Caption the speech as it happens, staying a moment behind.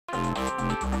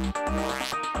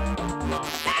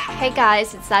Hey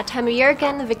guys, it's that time of year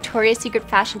again, the Victoria's Secret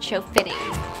fashion show fittings.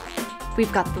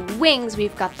 We've got the wings,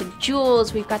 we've got the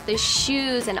jewels, we've got the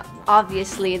shoes, and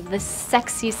obviously the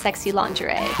sexy, sexy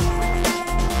lingerie.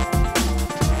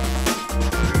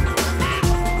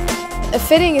 A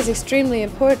fitting is extremely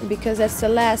important because that's the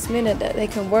last minute that they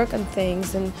can work on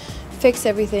things and fix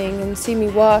everything and see me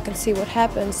walk and see what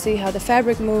happens, see how the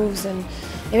fabric moves and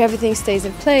if everything stays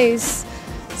in place.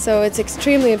 So it's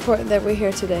extremely important that we're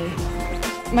here today.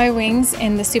 My wings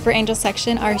in the Super Angel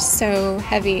section are so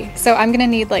heavy, so I'm gonna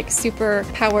need like super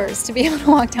powers to be able to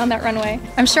walk down that runway.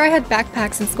 I'm sure I had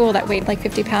backpacks in school that weighed like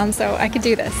 50 pounds, so I could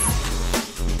do this.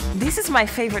 This is my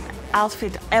favorite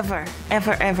outfit ever,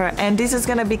 ever, ever, and this is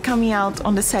gonna be coming out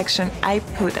on the section I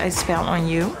Put a Spell on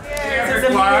You.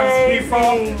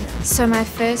 So my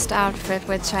first outfit,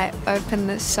 which I opened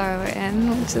the show in,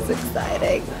 which is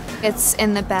exciting. It's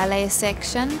in the ballet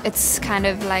section. It's kind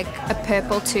of like a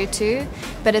purple tutu,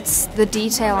 but it's the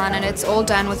detail on it. It's all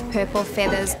done with purple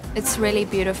feathers. It's really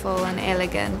beautiful and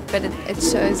elegant, but it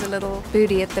shows a little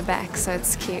booty at the back, so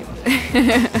it's cute.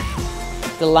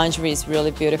 The lingerie is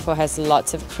really beautiful, has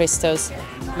lots of crystals.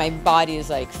 My body is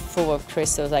like full of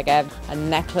crystals. Like I have a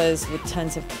necklace with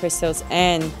tons of crystals,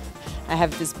 and I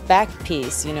have this back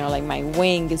piece, you know, like my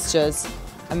wing is just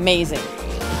amazing.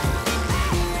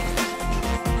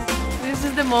 This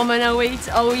is the moment I wait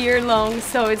all year long,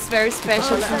 so it's very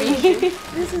special to me.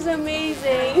 This is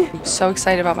amazing. I'm so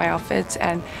excited about my outfits,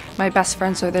 and my best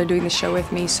friends are there doing the show with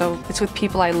me, so it's with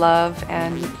people I love,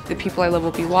 and the people I love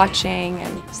will be watching,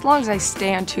 and as long as I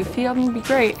stay on 2 feet, I'm gonna be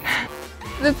great.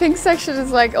 The pink section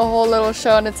is like a whole little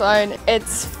show on its own.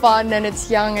 It's fun and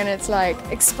it's young and it's like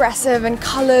expressive and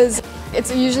colors.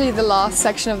 It's usually the last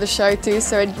section of the show too,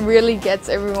 so it really gets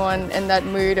everyone in that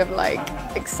mood of like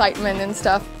excitement and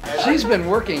stuff. She's been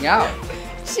working out.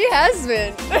 She has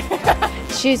been.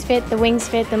 Shoes fit, the wings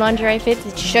fit, the lingerie fit,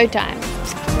 it's showtime.